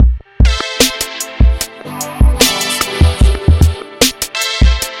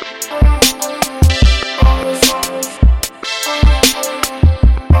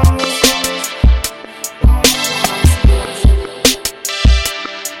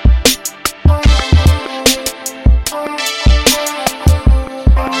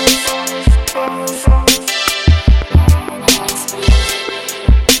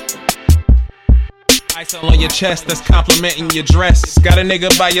your chest that's complimenting your dress. Got a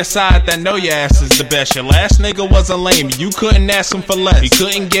nigga by your side that know your ass is the best. Your last nigga wasn't lame, you couldn't ask him for less. He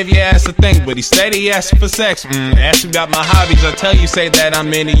couldn't give your ass a thing, but he steady asking for sex. Ask me about my hobbies, I tell you, say that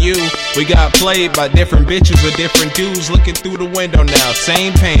I'm into you. We got played by different bitches with different dudes. Looking through the window now,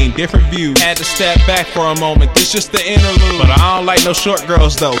 same pain, different views. Had to step back for a moment, this just the interlude. But I don't like no short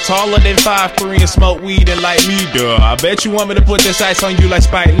girls though, taller than 5'3" and smoke weed and like me, duh. I bet you want me to put this ice on you like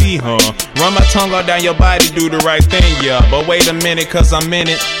Spike Lee, huh? Run my tongue all down your body, do the right thing, yeah. But wait a minute, cause I'm in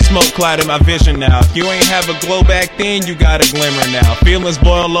it. Smoke clouded my vision now. If you ain't have a glow back then, you got a glimmer now. Feelings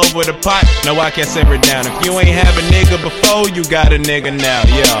boil over the pot, no I can't simmer down. If you ain't have a nigga before, you got a nigga now,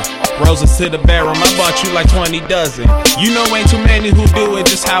 yeah. Roses to the bedroom, I bought you like 20 dozen. You know ain't too many who do it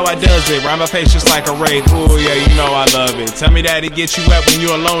just how I does it. Rhyme my face just like a raid, ooh yeah, you know I love it. Tell me that it gets you up when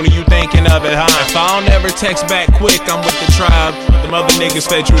you're alone and you thinking of it, huh? If I don't ever text back quick, I'm with the tribe. Them other niggas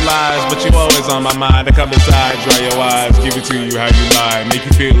fed you lies, but you always on my mind. I come inside, dry your eyes, give it to you how you lie. Make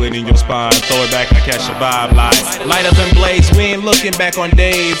you feel it in your spine, throw it back, I catch a vibe like light up in blaze, we ain't looking back on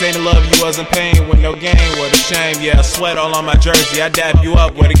days. Ain't a love you wasn't pain with no game, what a shame, yeah. Sweat all on my jersey, I dap you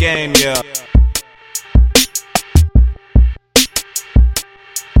up with a game, yeah.